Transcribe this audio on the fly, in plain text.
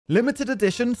Limited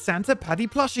edition Santa Paddy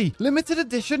plushie. Limited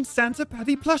edition Santa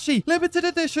Paddy plushie. Limited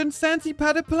edition Santa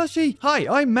Paddy plushie. Hi,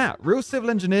 I'm Matt, real civil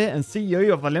engineer and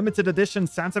CEO of the limited edition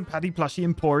Santa Paddy plushie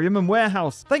emporium and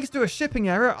warehouse. Thanks to a shipping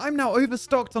error, I'm now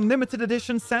overstocked on limited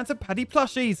edition Santa Paddy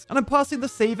plushies, and I'm passing the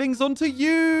savings on to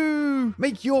you.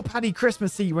 Make your Paddy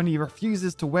Christmassy when he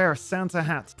refuses to wear a Santa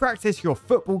hat. Practice your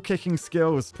football kicking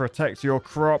skills. Protect your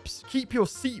crops. Keep your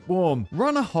seat warm.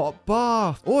 Run a hot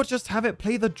bath. Or just have it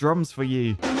play the drums for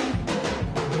you.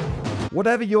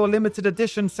 Whatever your limited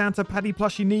edition Santa Paddy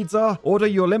plushie needs are, order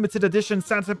your limited edition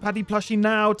Santa Paddy plushie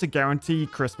now to guarantee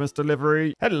Christmas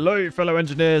delivery. Hello, fellow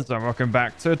engineers, and welcome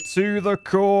back to the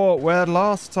Core, where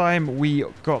last time we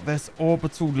got this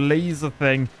orbital laser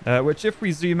thing, which if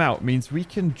we zoom out means we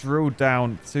can drill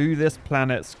down to this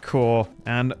planet's core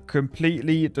and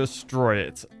completely destroy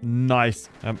it. Nice.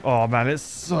 Oh man, it's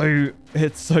so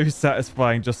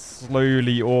satisfying just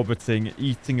slowly orbiting,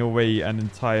 eating away an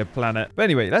entire planet. But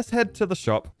anyway, let's head to the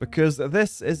shop because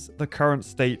this is the current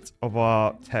state of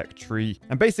our tech tree.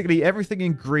 And basically everything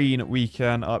in green we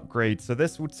can upgrade. So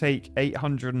this will take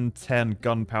 810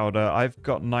 gunpowder. I've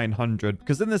got 900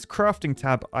 because in this crafting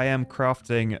tab, I am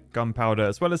crafting gunpowder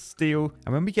as well as steel.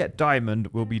 And when we get diamond,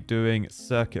 we'll be doing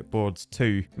circuit boards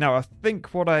too. Now, I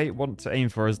think what I want to aim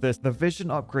for is this, the vision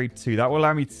upgrade 2. That will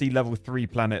allow me to see level 3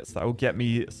 planets. That will get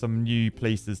me some new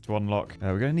places to unlock.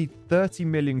 We're going to need 30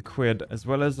 million quid as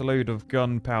well as a load of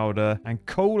gunpowder. And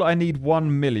coal, I need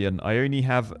 1 million. I only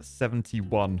have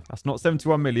 71. That's not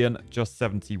 71 million, just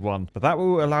 71. But that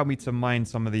will allow me to mine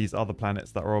some of these other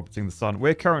planets that are orbiting the sun.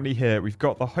 We're currently here. We've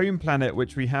got the home planet,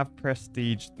 which we have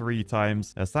prestige 3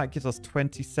 times. So that gives us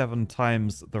 27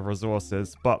 times the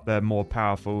resources, but they're more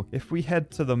powerful. If we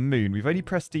head to the moon, we've only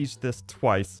prestiged this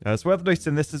twice. It's worth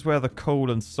noticing this is where the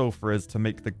coal and sulfur is to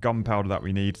make the gunpowder that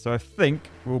we need. So I think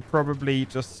we'll probably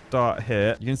just start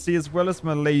here. You can see as well as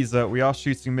my laser, we are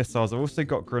shooting missiles. I've also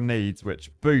got grenades,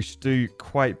 which boosh do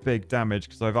quite big damage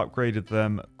because I've upgraded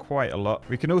them quite a lot.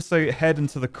 We can also head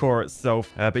into the core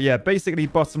itself. But yeah, basically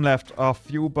bottom left, our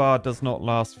fuel bar does not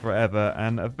last forever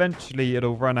and eventually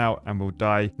it'll run out and we'll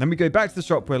die. Then we go back to the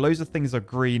shop where loads of things are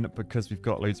green because we've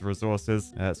got loads of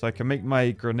resources. So I can make my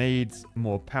grenades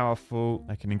more powerful.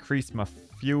 I can increase my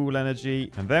fuel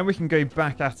energy, and then we can go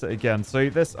back at it again. So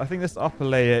this, I think this upper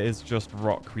layer is just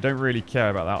rock. We don't really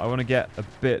care about that. I want to get a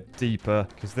bit deeper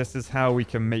because this is how we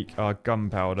can make our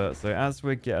gunpowder. So as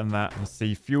we're getting that, you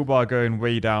see fuel bar going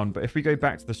way down. But if we go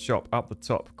back to the shop up the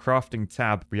top, crafting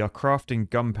tab, we are crafting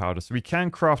gunpowder. So we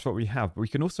can craft what we have, but we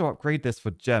can also upgrade this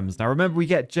for gems. Now remember, we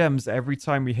get gems every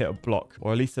time we hit a block,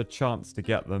 or at least a chance to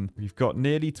get them. We've got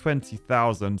nearly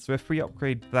 20,000. So if we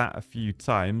upgrade that a few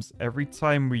times, every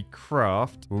time we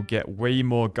craft, we'll get way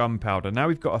more gunpowder. Now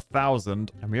we've got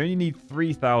 1,000 and we only need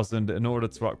 3,000 in order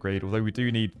to upgrade, although we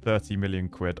do need 30 million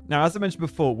quid. Now, as I mentioned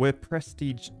before, we're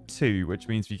prestige 2, which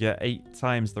means we get 8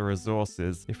 times the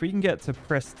resources. If we can get to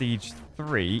prestige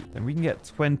 3, then we can get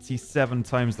 27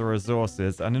 times the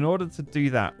resources. And in order to do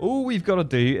that, all we've got to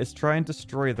do is try and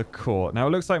destroy the core. Now,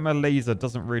 it looks like my laser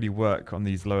doesn't really work on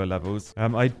these lower levels.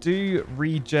 I do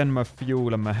regen my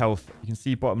fuel and my health. You can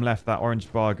see bottom left, that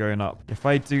orange bar going up. If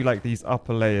I do like these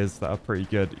upper layers that are pretty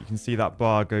good, you can see that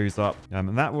bar goes up.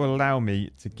 And that will allow me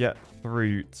to get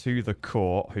through to the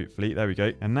core, hopefully. There we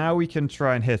go. And now we can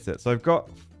try and hit it. So I've got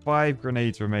 5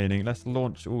 grenades remaining. Let's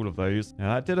launch all of those.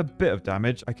 Now that did a bit of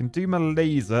damage. I can do my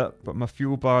laser, but my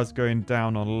fuel bar is going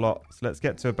down a lot. So let's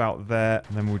get to about there,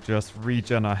 and then we'll just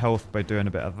regen our health by doing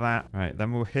a bit of that. All right,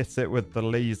 then we'll hit it with the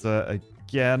laser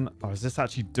again. Oh, is this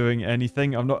actually doing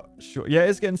anything? I'm not sure. Yeah,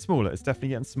 it's getting smaller. It's definitely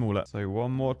getting smaller. So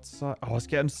one more time. Oh, it's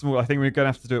getting smaller. I think we're going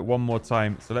to have to do it one more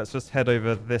time. So let's just head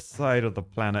over this side of the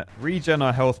planet. Regen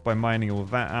our health by mining all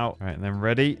that out. All right, and then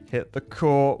ready. Hit the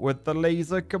core with the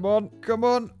laser. Come on. Come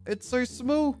on. It's so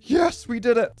small. Yes, we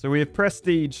did it. So we have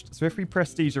prestiged. So if we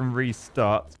prestige and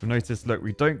restart, you'll notice, look,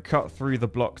 we don't cut through the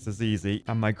blocks as easy.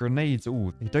 And my grenades,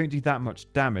 oh, they don't do that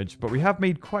much damage, but we have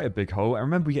made quite a big hole. And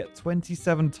remember, we get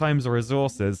 27 times the resources.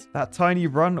 That tiny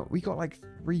run, we got like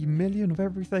 3 million of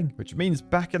everything, which means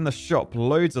back in the shop,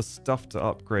 loads of stuff to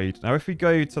upgrade. Now, if we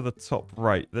go to the top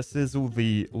right, this is all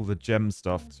the gem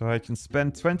stuff. So I can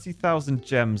spend 20,000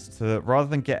 gems to, rather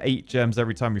than get 8 gems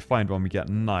every time we find one, we get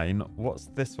 9. What's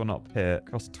this one up here?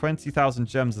 It costs 20,000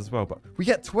 gems as well, but we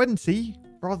get 20.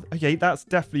 Okay, that's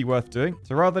definitely worth doing.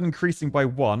 So rather than increasing by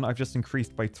 1, I've just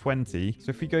increased by 20. So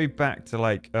if we go back to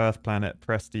like Earth Planet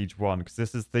Prestige 1, because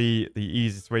this is the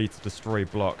easiest way to destroy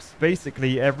blocks.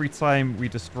 Basically, every time we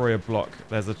destroy a block,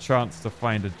 there's a chance to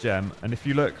find a gem. And if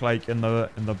you look like in the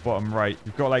bottom right,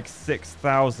 we've got like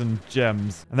 6,000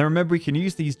 gems. And then remember, we can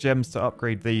use these gems to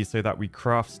upgrade these so that we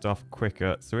craft stuff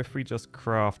quicker. So if we just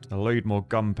craft a load more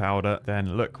gunpowder,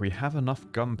 then look, we have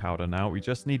enough gunpowder now. We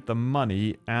just need the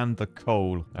money and the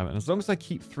coal. And as long as I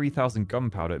keep 3,000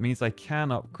 gunpowder, it means I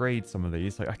can upgrade some of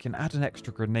these. Like I can add an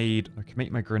extra grenade. I can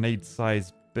make my grenade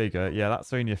size bigger. Yeah,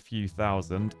 that's only a few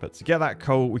thousand. But to get that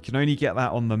coal, we can only get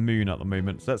that on the moon at the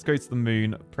moment. So let's go to the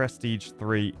moon, Prestige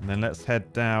 3, and then let's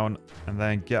head down and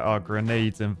then get our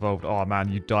grenades involved. Oh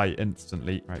man, you die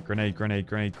instantly. Right, grenade, grenade,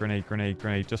 grenade, grenade, grenade,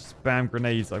 grenade. Just spam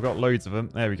grenades. I've got loads of them.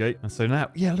 There we go. And so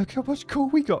now, yeah, look how much coal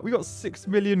we got. We got 6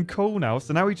 million coal now.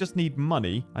 So now we just need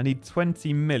money. I need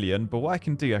 20 million. But what I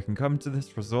can do, I can come to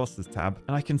this resources tab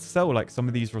and I can sell like some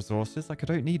of these resources. Like I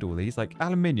don't need all these. Like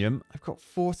aluminium, I've got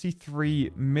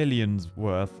 43 millions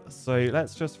worth. So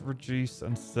let's just reduce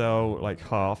and sell like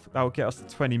half. That will get us the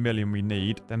 20 million we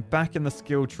need. Then back in the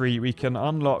skill tree, we can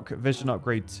unlock Vision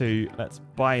Upgrade 2. Let's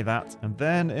buy that. And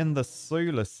then in the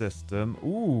solar system,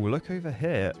 ooh, look over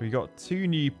here. So we got 2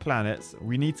 new planets.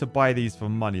 We need to buy these for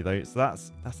money though. So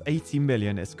that's 80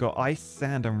 million. It's got ice,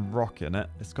 sand, and rock in it.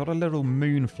 It's got a little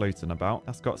moon floating about.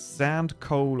 That's got sand,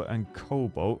 coal, and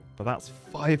cobalt. But that's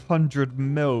 500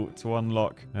 mil to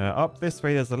unlock. Up this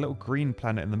way, there's a little green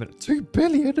planet in the middle. 2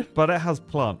 billion! But it has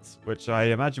plants, which I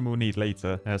imagine we'll need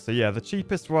later. So yeah, the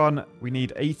cheapest one, we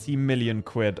need 80 million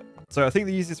quid. So I think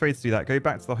the easiest way to do that, go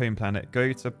back to the home planet,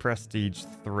 go to Prestige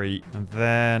 3, and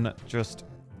then just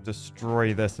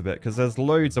destroy this a bit, because there's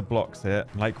loads of blocks here.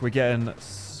 Like, we're getting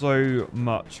so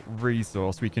much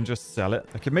resource. We can just sell it.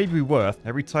 Like, it may be worth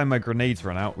every time my grenades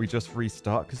run out, we just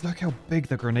restart, because look how big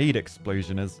the grenade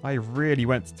explosion is. I really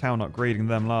went to town upgrading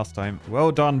them last time.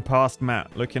 Well done, past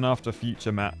Matt. Looking after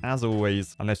future Matt, as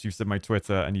always, unless you've seen my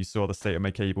Twitter and you saw the state of my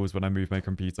cables when I moved my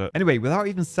computer. Anyway, without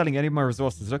even selling any of my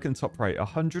resources, look in the top right,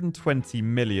 120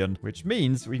 million, which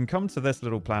means we can come to this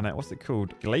little planet. What's it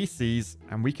called? Glacies,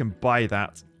 and we can buy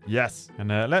that. Yes. And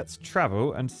let's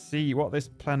travel and see what this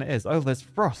planet is. Oh, there's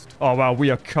frost. Oh, wow.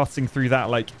 We are cutting through that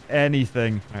like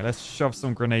anything. All right, let's shove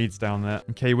some grenades down there.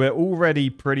 Okay, we're already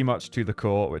pretty much to the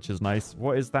core, which is nice.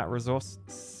 What is that resource?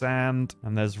 Sand.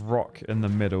 And there's rock in the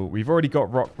middle. We've already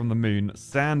got rock from the moon.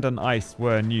 Sand and ice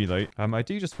were new, though. I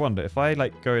do just wonder, if I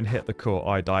like go and hit the core,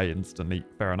 I die instantly.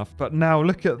 Fair enough. But now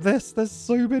look at this. There's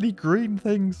so many green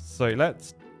things. So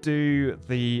let's do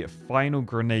the final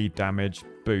grenade damage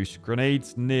boost.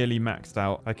 Grenades nearly maxed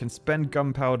out. I can spend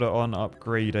gunpowder on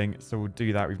upgrading, so we'll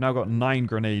do that. We've now got 9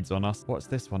 grenades on us. What's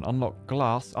this one? Unlock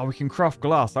glass. Oh, we can craft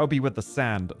glass. That'll be with the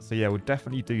sand. So yeah, we'll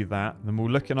definitely do that. Then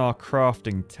we'll look in our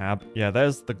crafting tab. Yeah,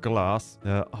 there's the glass.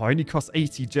 Only costs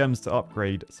 80 gems to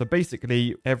upgrade. So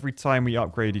basically, every time we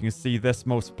upgrade, you can see this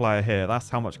multiplier here. That's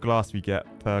how much glass we get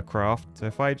per craft. So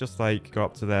if I just like go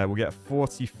up to there, we'll get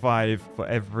 45 for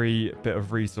every bit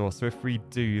of resource. So if we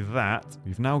do that,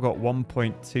 we've now got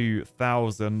 1.2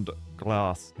 thousand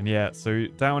glass. And yeah, so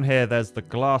down here there's the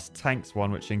glass tanks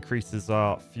one, which increases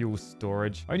our fuel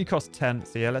storage. Only costs 10,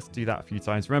 so yeah, let's do that a few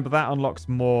times. Remember, that unlocks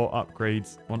more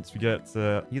upgrades once we get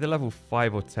to either level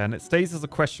 5 or 10. It stays as a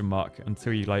question mark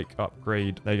until you like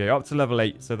upgrade. There you go, up to level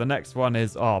 8. So the next one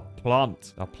is our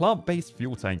plant-based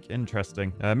fuel tank.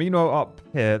 Interesting. Meanwhile, up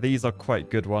here, these are quite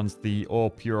good ones, the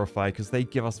ore purify, because they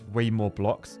give us way more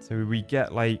blocks. So we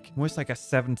get like almost like a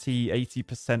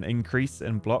 70-80% increase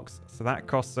in blocks. So that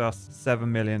costs us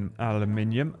 7 million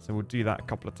aluminium. So we'll do that a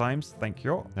couple of times. Thank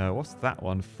you. What's that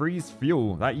one? Freeze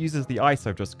fuel. That uses the ice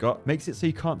I've just got. Makes it so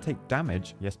you can't take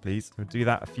damage. Yes, please. We'll do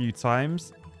that a few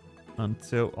times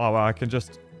until... Oh, well, can I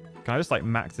just like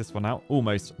max this one out?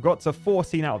 Almost. Got to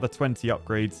 14 out of the 20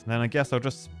 upgrades. And then I guess I'll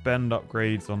just spend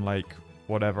upgrades on like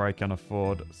whatever I can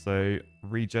afford. So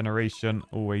regeneration,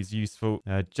 always useful.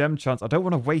 Gem chance. I don't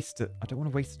want to waste it. I don't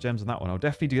want to waste the gems on that one. I'll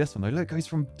definitely do this one though. Look, it goes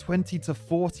from 20 to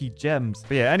 40 gems.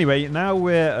 But yeah, anyway, now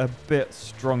we're a bit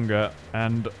stronger,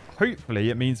 and hopefully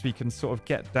it means we can sort of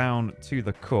get down to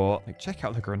the core. Like, check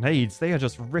out the grenades. They are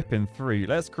just ripping through.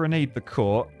 Let's grenade the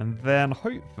core, and then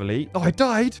hopefully... Oh, I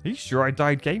died! Are you sure I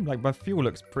died, game? Like, my fuel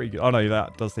looks pretty good. Oh, no,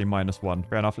 that does say -1.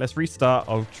 Fair enough. Let's restart.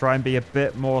 I'll try and be a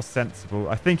bit more sensible.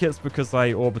 I think it's because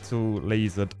I orbital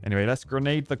lasered. Anyway, let's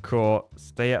grenade the core.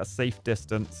 Stay at a safe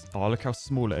distance. Oh, look how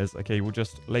small it is. Okay, we'll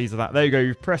just laser that. There you go.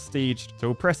 We've prestiged. So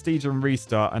we'll prestige and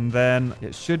restart, and then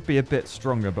it should be a bit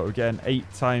stronger, but we're getting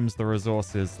 8 times the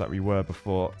resources that we were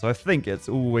before. So I think it's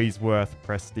always worth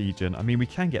prestiging. I mean, we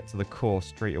can get to the core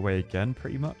straight away again,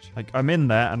 pretty much. Like, I'm in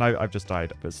there and I've just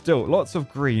died. But still, lots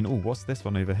of green. Oh, what's this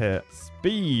one over here?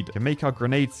 Speed. Can make our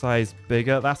grenade size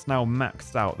bigger. That's now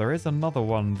maxed out. There is another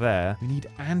one there. We need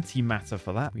antimatter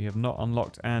for that. We have not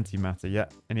unlocked antimatter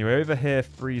yet. Anyway, over here,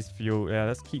 freeze fuel. Yeah,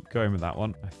 let's keep going with that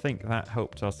one. I think that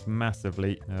helped us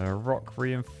massively. Rock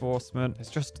reinforcement. It's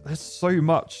just, there's so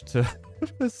much to...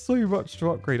 There's so much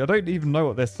to upgrade. I don't even know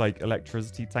what this, like,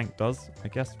 electricity tank does. I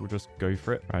guess we'll just go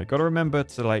for it. All right, got to remember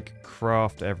to, like,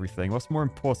 craft everything. What's more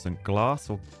important,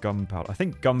 glass or gunpowder? I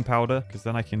think gunpowder, because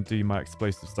then I can do my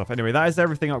explosive stuff. Anyway, that is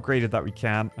everything upgraded that we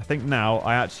can. I think now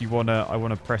I actually want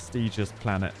a prestigious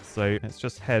planet. So let's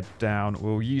just head down.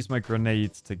 We'll use my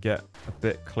grenades to get a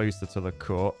bit closer to the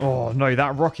core. Oh, no,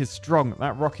 that rock is strong.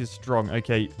 That rock is strong.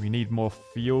 Okay, we need more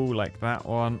fuel like that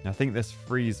one. I think this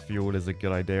freeze fuel is a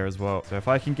good idea as well. So if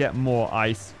I can get more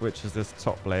ice, which is this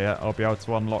top layer, I'll be able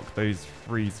to unlock those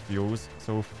freeze fuels.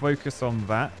 So we'll focus on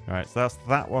that. All right, so that's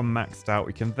that one maxed out.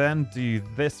 We can then do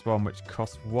this one, which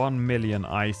costs 1 million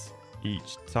ice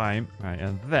each time. Right,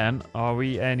 and then are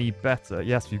we any better?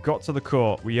 Yes, we've got to the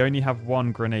core. We only have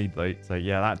one grenade though. So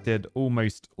yeah, that did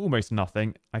almost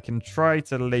nothing. I can try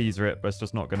to laser it, but it's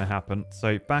just not going to happen.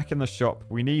 So back in the shop,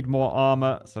 we need more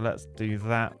armor. So let's do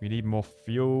that. We need more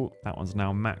fuel. That one's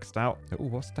now maxed out. Oh,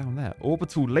 what's down there?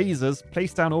 Orbital lasers.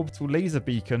 Place down orbital laser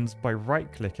beacons by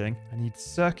right-clicking. I need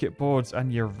circuit boards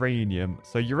and uranium.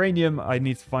 So uranium I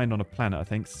need to find on a planet, I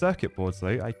think. Circuit boards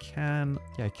though, I can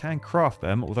craft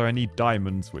them, although I need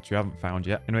diamonds, which we haven't found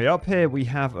yet. Anyway, up here we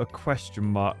have a question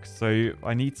mark. So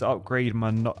I need to upgrade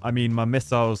my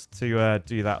missiles to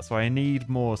do that. So I need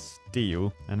more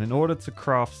steel, and in order to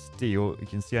craft steel, you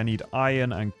can see I need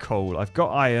iron and coal. I've got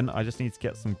iron, I just need to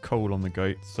get some coal on the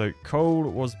go. So coal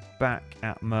was back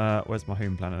at where's my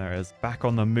home planet? There it is, back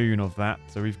on the moon of that.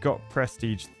 So we've got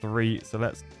prestige 3, so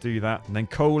let's do that. And then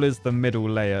coal is the middle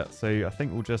layer, so I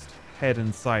think we'll just head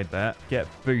inside there, get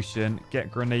boosting,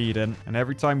 get grenading, and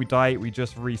every time we die we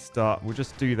just restart. We'll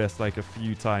just do this like a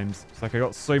few times. It's like I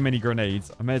got so many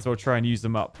grenades, I may as well try and use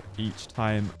them up each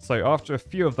time. So after a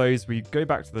few of those, we go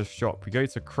back to the shop, we go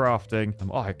to crafting.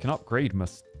 Oh, I can upgrade my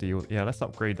steel. Yeah, let's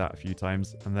upgrade that a few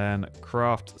times, and then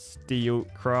craft steel,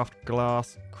 craft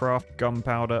glass, craft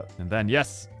gunpowder, and then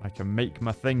yes, I can make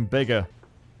my thing bigger.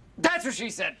 That's what she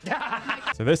said.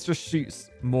 So this just shoots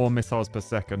more missiles per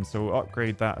second, so we'll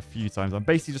upgrade that a few times. I'm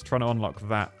basically just trying to unlock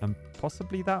that and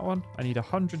possibly that one. I need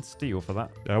 100 steel for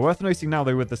that. Worth noting now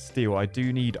though, with the steel, I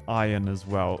do need iron as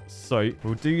well. So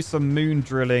we'll do some moon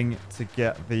drilling to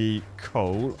get the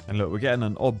coal. And look, we're getting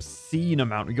an obscene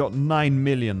amount. We got 9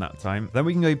 million that time. Then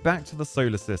we can go back to the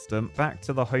solar system, back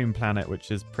to the home planet,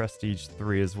 which is prestige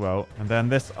 3 as well. And then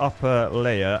this upper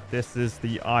layer, this is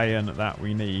the iron that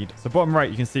we need. So bottom right,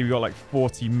 you can see we got like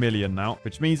 40 million now,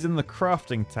 which means in the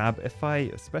crafting tab,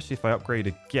 especially if I upgrade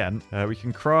again, we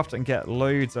can craft and get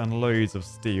loads and loads of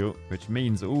steel, which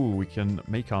means, we can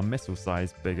make our missile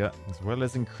size bigger, as well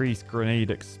as increase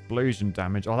grenade explosion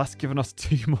damage. Oh, that's given us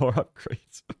 2 more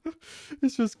upgrades.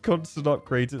 It's just constant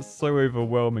upgrades. It's so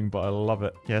overwhelming, but I love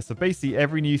it. Yeah, so basically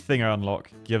every new thing I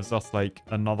unlock gives us like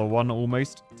another one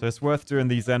almost. So it's worth doing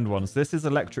these end ones. This is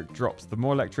electric drops. The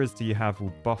more electricity you have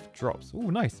will buff drops. Oh,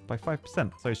 nice, by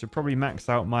 5%. So I should probably max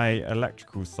out my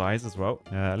electrical size as well.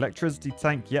 Electricity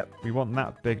tank, yep, we want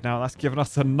that big now. That's given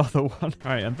us another one.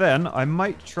 All right, and then I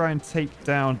might try and take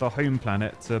down the home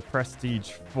planet to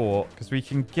prestige 4, because we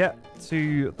can get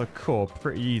to the core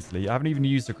pretty easily. I haven't even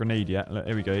used a grenade yet. Look,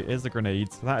 here we go. Here's the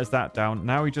grenade. So that is that down.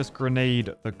 Now we just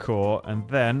grenade the core, and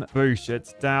then boosh,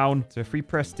 it's down. So if we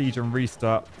prestige and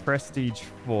restart, prestige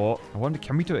 4. I wonder,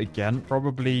 can we do it again?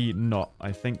 Probably not.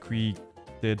 I think we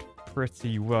did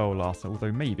pretty well last time,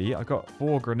 although maybe. I got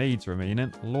 4 grenades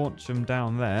remaining. Launch them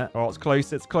down there. Oh, it's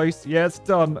close, it's close. Yeah, it's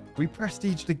done. We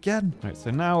prestiged again. Right,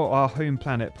 so now our home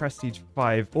planet, prestige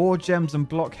 5. Ore gems and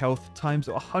block health times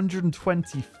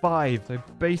 125. So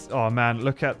base, oh man,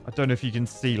 look at, I don't know if you can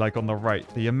see, like on the right,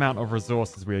 the amount of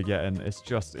resources we are getting is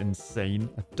just insane.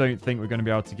 I don't think we're going to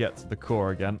be able to get to the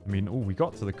core again. I mean, we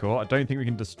got to the core. I don't think we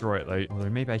can destroy it though, although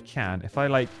maybe I can. If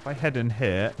I head in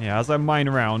here, yeah, as I mine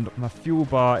around, my fuel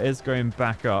bar is going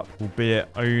back up, albeit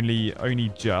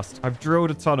only just. I've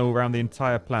drilled a tunnel around the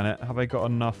entire planet. Have I got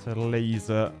enough to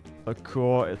laser the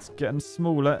core? It's getting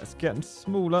smaller. It's getting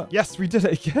smaller. Yes, we did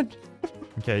it again.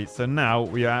 Okay, so now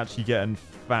we are actually getting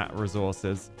fat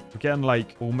resources. We're getting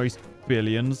like almost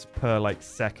billions per like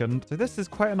second. So this is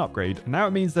quite an upgrade. Now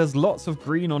it means there's lots of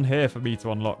green on here for me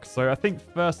to unlock. So I think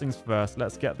first things first,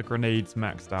 let's get the grenades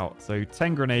maxed out. So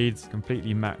 10 grenades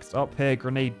completely maxed. Up here,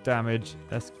 grenade damage.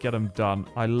 Let's get them done.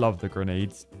 I love the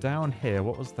grenades. Down here,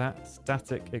 what was that?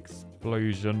 Static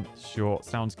explosion. Sure,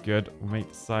 sounds good. We'll make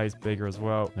the size bigger as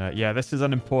well. Yeah, this is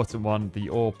an important one, the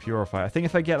ore purifier. I think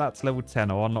if I get that to level 10,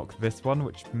 I'll unlock this one,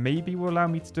 which maybe will allow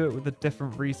me to do it with a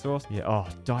different resource. Yeah, oh,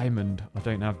 diamond. I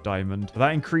don't have diamond. But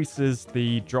that increases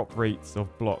the drop rates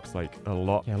of blocks like a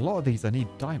lot. Yeah, a lot of these I need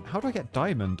diamond. How do I get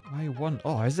diamond? I want...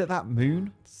 Oh, is it that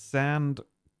moon? Sand,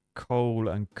 coal,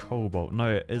 and cobalt.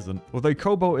 No, it isn't. Although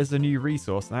cobalt is a new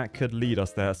resource, and that could lead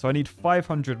us there. So I need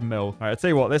 500 mil. All right, I'll tell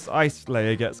you what, this ice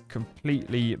layer gets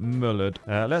completely mullered.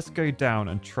 Let's go down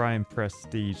and try and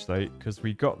prestige, though, because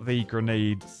we got the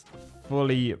grenades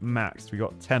fully maxed. We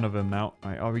got 10 of them now.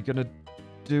 All right, are we going to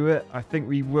do it? I think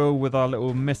we will with our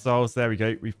little missiles. There we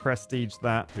go. We've prestiged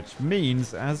that, which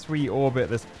means as we orbit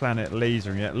this planet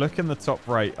lasering it, look in the top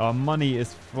right, our money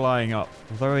is flying up.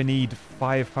 Although I need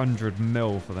 500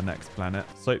 mil for the next planet.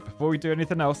 So before we do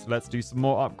anything else, let's do some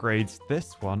more upgrades.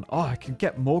 This one, oh, I can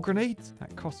get more grenades?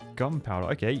 That costs gunpowder.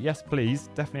 Okay, yes, please.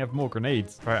 Definitely have more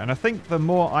grenades. All right, and I think the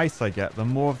more ice I get, the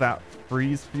more of that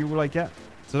freeze fuel I get.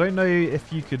 So I don't know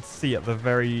if you could see at the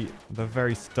very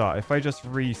start. If I just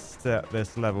reset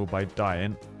this level by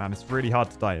dying, and it's really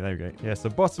hard to die. There we go. Yeah, so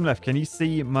bottom left, can you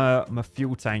see my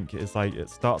fuel tank is like, it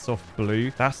starts off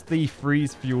blue. That's the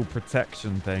freeze fuel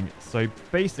protection thing. So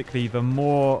basically, the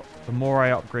more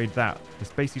I upgrade that,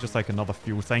 it's basically just like another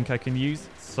fuel tank I can use.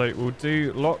 So we'll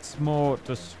do lots more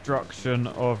destruction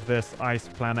of this ice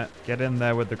planet. Get in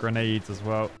there with the grenades as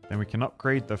well. Then we can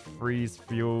upgrade the freeze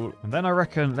fuel. And then I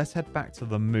reckon let's head back to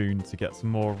the moon to get some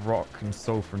more rock and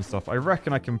sulfur and stuff. I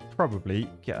reckon I can probably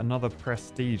get another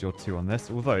prestige or two on this,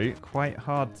 although quite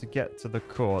hard to get to the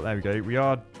core. There we go. We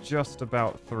are just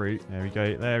about through. There we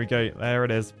go. There we go. There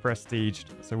it is. Prestiged.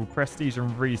 So we'll prestige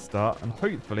and restart, and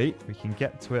hopefully we can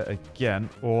get to it again,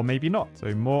 or maybe not.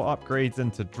 So more upgrades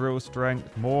into drill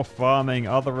strength, more farming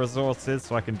other resources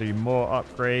so I can do more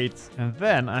upgrades. And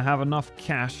then I have enough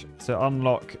cash to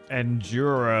unlock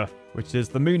Endura, which is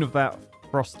the moon of that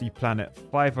frosty planet.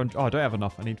 500. Oh, I don't have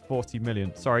enough. I need 40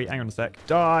 million. Sorry, hang on a sec.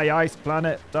 Die, ice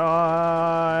planet.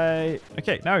 Die.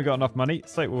 Okay, now we've got enough money.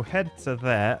 So we'll head to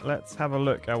there. Let's have a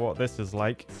look at what this is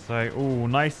like. So, oh,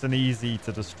 nice and easy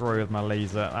to destroy with my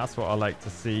laser. That's what I like to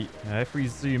see. If we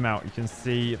zoom out, you can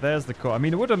see there's the core. I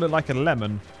mean, it would have looked like a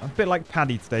lemon. I'm a bit like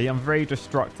Paddy today. I'm very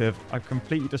destructive. I've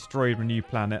completely destroyed my new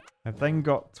planet. I've then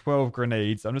got 12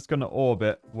 grenades. I'm just going to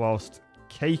orbit whilst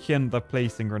caking the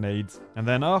placing grenades. And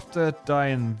then after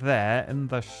dying there in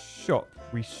the shop,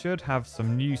 we should have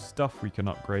some new stuff we can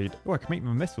upgrade. Oh, I can make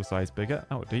my missile size bigger.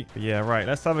 That would do. But yeah, right.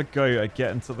 Let's have a go at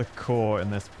getting to the core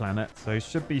in this planet. So it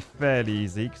should be fairly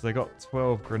easy because I got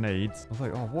 12 grenades. I was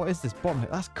like, oh, what is this bottom?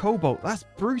 That's cobalt. That's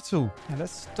brutal. Yeah,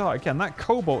 let's start again. That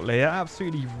cobalt layer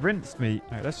absolutely rinsed me.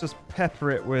 All right, let's just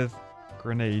pepper it with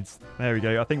grenades. There we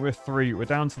go. I think we're through. We're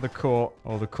down to the core.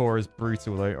 Oh, the core is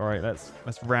brutal though. All right, let's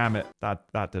ram it.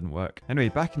 That didn't work. Anyway,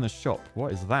 back in the shop.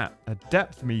 What is that? A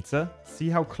depth meter. See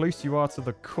how close you are to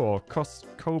the core. Costs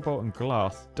cobalt and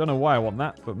glass. Don't know why I want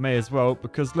that, but may as well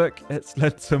because look, it's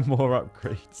led to more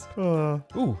upgrades.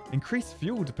 Ooh, increased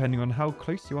fuel depending on how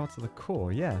close you are to the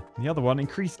core. Yeah. And the other one,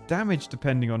 increased damage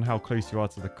depending on how close you are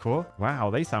to the core.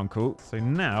 Wow, they sound cool. So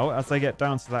now, as I get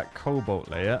down to that cobalt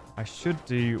layer, I should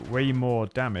do way more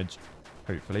damage,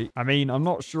 hopefully. I mean, I'm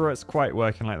not sure it's quite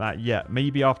working like that yet.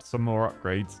 Maybe after some more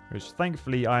upgrades, which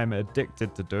thankfully I am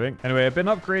addicted to doing. Anyway, I've been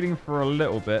upgrading for a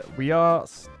little bit. We are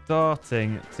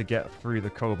starting to get through the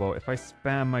cobalt. If I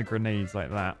spam my grenades like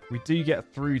that, we do get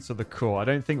through to the core. I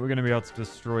don't think we're going to be able to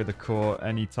destroy the core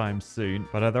anytime soon,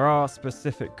 but there are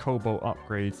specific cobalt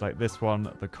upgrades like this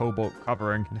one, the cobalt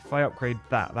covering. And if I upgrade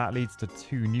that, that leads to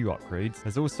 2 new upgrades.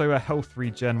 There's also a health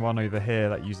regen one over here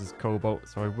that uses cobalt,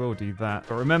 so I will do that.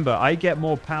 But remember, I get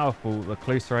more powerful the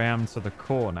closer I am to the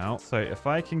core now. So if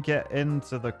I can get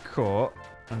into the core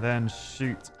and then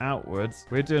shoot outwards,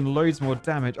 we're doing loads more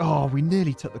damage. Oh, we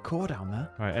nearly took the core down there.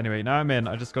 All right, anyway, now I'm in.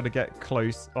 I just got to get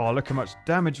close. Oh, look how much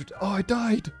damage. Oh, I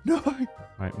died. No. All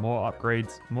right, more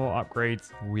upgrades, more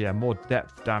upgrades. Oh, yeah, more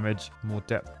depth damage, more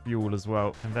depth fuel as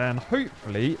well. And then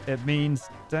hopefully it means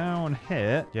down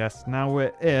here. Yes, now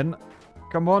we're in.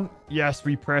 Come on. Yes,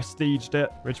 we prestiged it,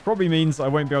 which probably means I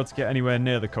won't be able to get anywhere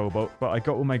near the cobalt, but I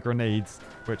got all my grenades,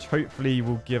 which hopefully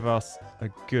will give us a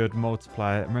good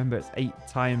multiplier. Remember, it's 8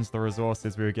 times the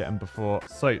resources we were getting before.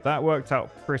 So that worked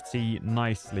out pretty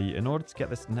nicely. In order to get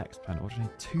this next planet, what do you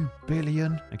need? 2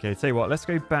 billion? Okay, tell you what, let's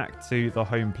go back to the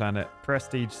home planet.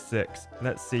 Prestige 6.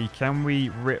 Let's see, can we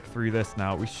rip through this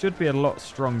now? We should be a lot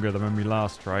stronger than when we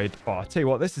last tried. Oh, I tell you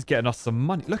what, this is getting us some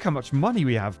money. Look how much money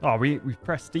we have. Oh, we've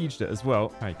prestiged it as well.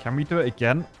 All right, can we do it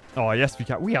again? Oh, yes, we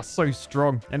can. We are so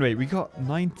strong. Anyway, we got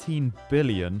 19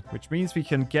 billion, which means we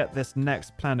can get this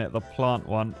next planet, the plant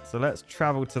one. So let's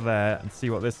travel to there and see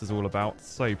what this is all about.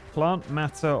 So plant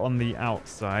matter on the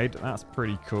outside. That's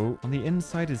pretty cool. On the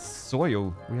inside is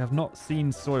soil. We have not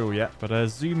seen soil yet, but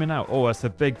zooming out. Oh, it's a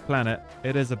big planet.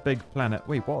 It is a big planet.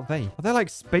 Wait, what are they? Are they like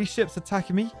spaceships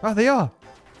attacking me? Oh, they are.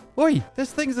 Oi,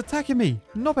 this thing's attacking me.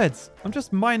 Knobheads. I'm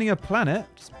just mining a planet.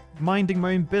 Just minding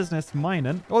my own business,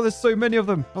 mining. Oh, there's so many of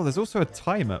them. Oh, there's also a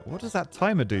timer. What does that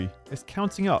timer do? It's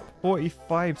counting up.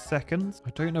 45 seconds. I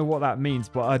don't know what that means,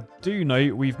 but I do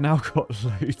know we've now got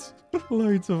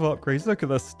loads of upgrades. Look at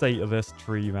the state of this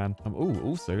tree, man. Oh,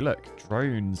 also, look.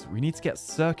 Drones. We need to get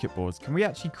circuit boards. Can we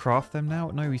actually craft them now?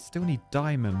 No, we still need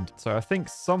diamond. So I think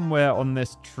somewhere on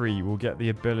this tree we'll get the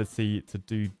ability to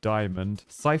do diamond.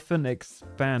 Siphon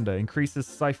expander. Increases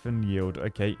siphon yield.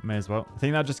 Okay, may as well. I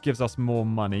think that just gives us more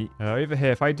money. Over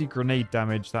here, if I do grenade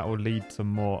damage, that will lead to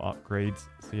more upgrades.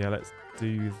 So yeah, let's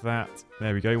do that.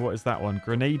 There we go. What is that one?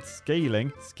 Grenade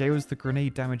scaling. Scales the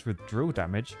grenade damage with drill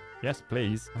damage. Yes,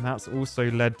 please. And that's also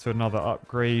led to another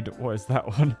upgrade. What is that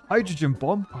one? Hydrogen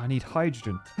bomb. Oh, I need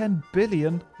hydrogen. 10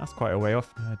 billion. That's quite a way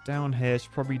off. Down here,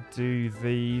 should probably do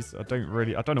these. I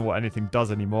don't know what anything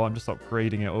does anymore. I'm just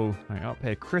upgrading it all. Right, up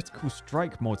here, critical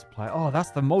strike multiplier. Oh,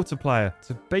 that's the multiplier.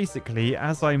 So basically,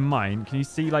 as I mine, can you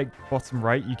see like bottom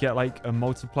right, you get like a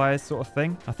multiplier sort of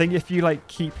thing? I think if you like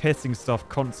keep hitting stuff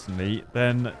constantly,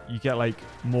 then you get like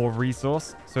more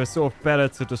resource. So it's sort of better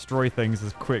to destroy things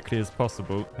as quickly as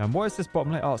possible. What is this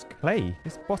bottom layer? Oh, it's clay.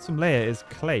 This bottom layer is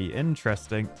clay.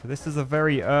 Interesting. So this is a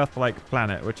very Earth-like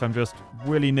planet, which I'm just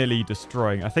willy-nilly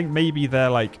destroying. I think maybe they're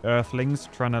like Earthlings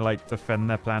trying to like defend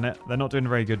their planet. They're not doing a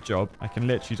very good job. I can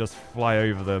literally just fly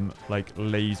over them, like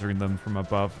lasering them from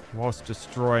above whilst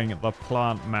destroying the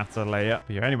plant matter layer.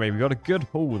 But yeah, anyway, we got a good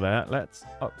haul there. Let's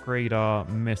upgrade our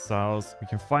missiles. We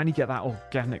can finally get that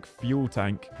organic fuel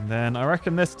tank. And then I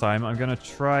reckon this time I'm going to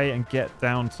try and get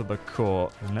down to the core.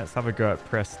 And let's have a go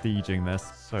at prestiging this.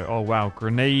 So, oh wow,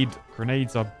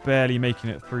 grenades are barely making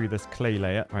it through this clay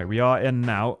layer. All right, we are in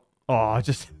now. Oh,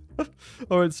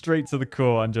 I went straight to the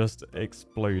core and just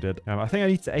exploded. I think I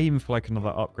need to aim for like another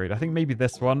upgrade. I think maybe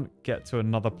this one, get to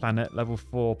another planet, level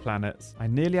 4 planets. I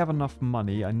nearly have enough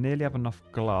money. I nearly have enough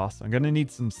glass. I'm going to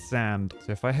need some sand.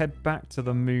 So if I head back to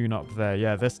the moon up there,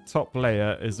 yeah, this top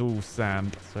layer is all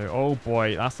sand. So, oh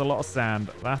boy, that's a lot of sand.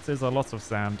 That is a lot of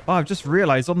sand. Oh, I've just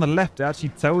realized on the left, it actually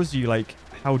tells you like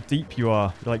how deep you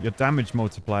are, like your damage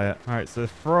multiplier. All right, so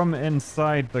from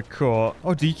inside the core.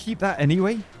 Oh, do you keep that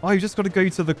anyway? Oh, you just got to go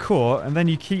to the core and then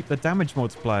you keep the damage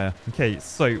multiplier. Okay,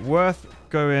 so worth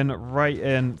going right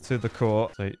into the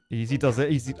core. So easy does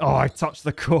it, easy. Oh, I touched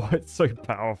the core. It's so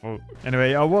powerful.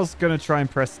 Anyway, I was going to try and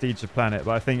prestige the planet,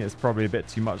 but I think it's probably a bit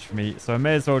too much for me. So I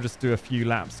may as well just do a few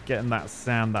laps, getting that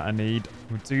sand that I need.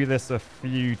 We'll do this a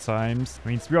few times. I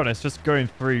mean, to be honest, just going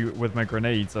through with my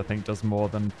grenades, I think does more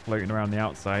than floating around the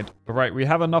outside. But right, we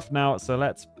have enough now. So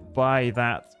let's buy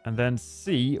that and then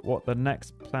see what the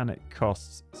next planet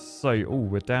costs. So, oh,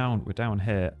 we're down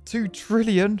here. 2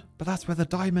 trillion, but that's where the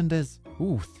diamond is.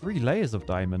 Ooh, 3 layers of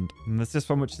diamond. And there's this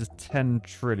one, which is 10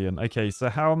 trillion. Okay, so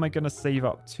how am I going to save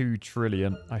up 2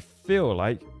 trillion? I feel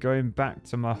like going back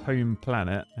to my home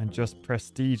planet and just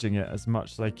prestiging it as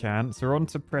much as I can. So we're on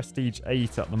to prestige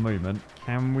 8 at the moment.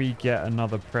 Can we get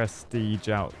another prestige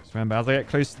out? So remember, as I get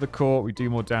close to the core, we do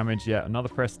more damage. Yeah, another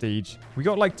prestige. We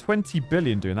got like 20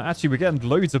 billion doing that. Actually, we're getting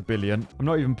loads of billion. I'm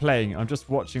not even playing. I'm just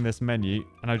watching this menu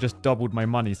and I just doubled my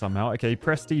money somehow. Okay,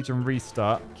 prestige and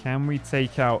restart. Can we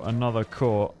take out another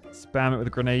core? Spam it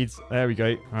with grenades. There we go.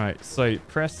 All right, so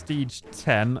prestige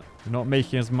 10. We're not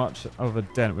making as much of a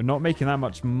dent. We're not making that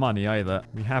much money either.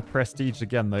 We have prestige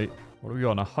again, though. What are we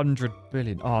on? 100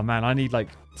 billion. Oh, man, I need like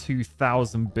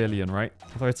 2,000 billion, right?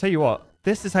 Although I tell you what,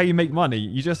 this is how you make money.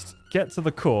 You just get to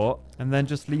the core and then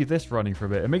just leave this running for a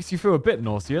bit. It makes you feel a bit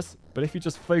nauseous, but if you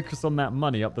just focus on that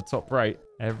money up the top right,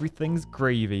 everything's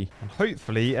gravy. And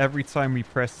hopefully every time we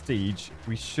prestige,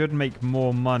 we should make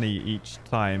more money each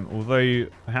time. Although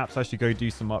perhaps I should go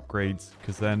do some upgrades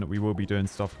because then we will be doing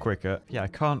stuff quicker. Yeah, I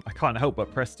can't help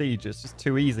but prestige. It's just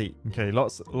too easy. Okay,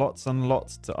 lots and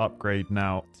lots to upgrade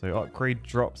now. So upgrade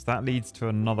drops, that leads to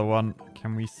another one.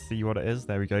 Can we see what it is?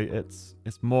 There we go. It's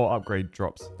more upgrade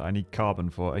drops that I need carbon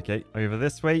for. Okay, over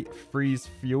this way, freeze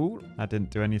fuel. That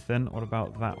didn't do anything. What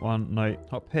about that one? No.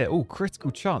 Up here. Oh,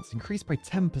 critical chance increased by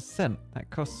 10%. That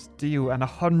costs steel and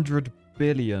 100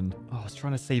 billion. Oh, I was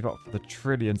trying to save up for the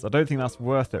trillions. I don't think that's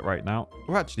worth it right now.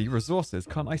 Oh, actually, resources.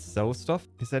 Can't I sell stuff?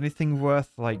 Is anything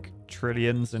worth like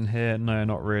trillions in here? No,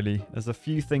 not really. There's a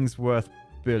few things worth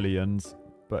billions,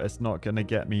 but it's not going to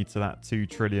get me to that 2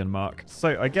 trillion mark.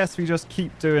 So I guess we just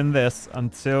keep doing this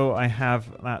until I have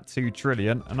that 2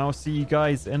 trillion, and I'll see you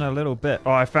guys in a little bit.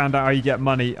 Oh, I found out how you get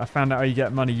money.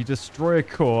 You destroy a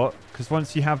core, because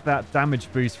once you have that damage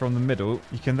boost from the middle,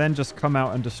 you can then just come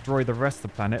out and destroy the rest of the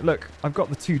planet. Look, I've got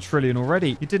the 2 trillion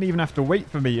already. You didn't even have to wait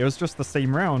for me. It was just the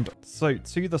same round. So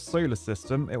to the solar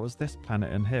system, it was this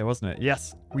planet in here, wasn't it?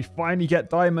 Yes, we finally get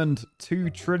diamond. 2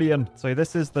 trillion. So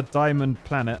this is the diamond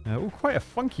planet. Oh, quite a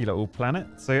funky little planet.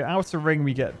 So outer ring,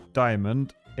 we get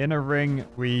diamond. Inner ring,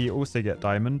 we also get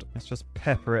diamond. Let's just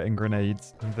pepper it in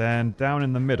grenades. And then down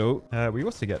in the middle, we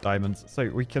also get diamonds. So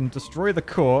we can destroy the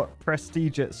core,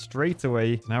 prestige it straight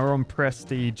away. Now we're on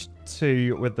prestige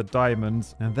 2 with the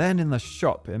diamonds. And then in the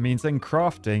shop, it means in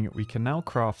crafting, we can now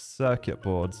craft circuit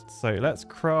boards. So let's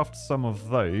craft some of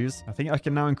those. I think I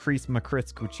can now increase my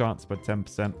critical chance by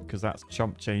 10% because that's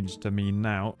chump change to me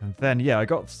now. And then, yeah, I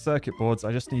got circuit boards.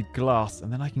 I just need glass,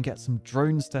 and then I can get some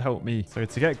drones to help me. So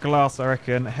to get glass, I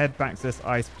reckon, head back to this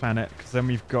ice planet, because then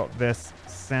we've got this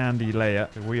sandy layer.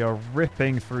 So we are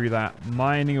ripping through that,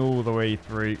 mining all the way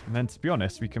through. And then, to be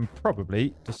honest, we can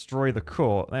probably destroy the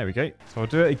core. There we go. So I'll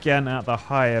do it again at the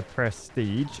higher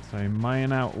prestige. So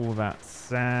mine out all that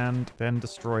sand, then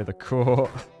destroy the core.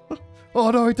 Oh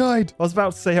no, I died. I was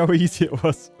about to say how easy it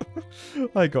was.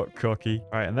 I got cocky.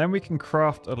 All right, and then we can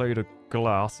craft a load of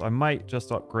glass. I might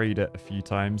just upgrade it a few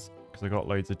times because I got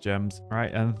loads of gems. All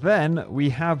right, and then we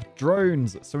have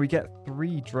drones. So we get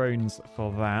 3 drones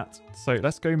for that. So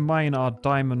let's go mine our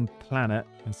diamond planet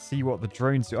and see what the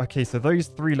drones do. Okay, so those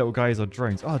 3 little guys are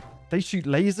drones. Oh, they shoot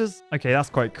lasers? Okay, that's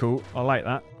quite cool. I like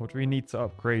that. What do we need to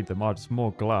upgrade them? Oh, just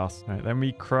more glass. All right, then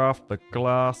we craft the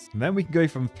glass. And then we can go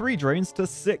from 3 drones to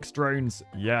 6 drones.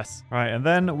 Yes. All right, and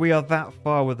then we are that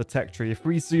far with the tech tree. If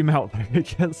we zoom out, though,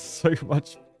 it gets so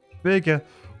much bigger.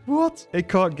 What? It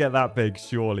can't get that big,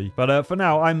 surely. But for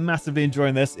now, I'm massively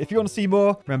enjoying this. If you want to see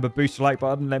more, remember, boost your like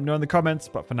button. Let me know in the comments.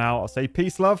 But for now, I'll say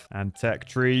peace, love, and tech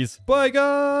trees. Bye,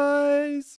 guys!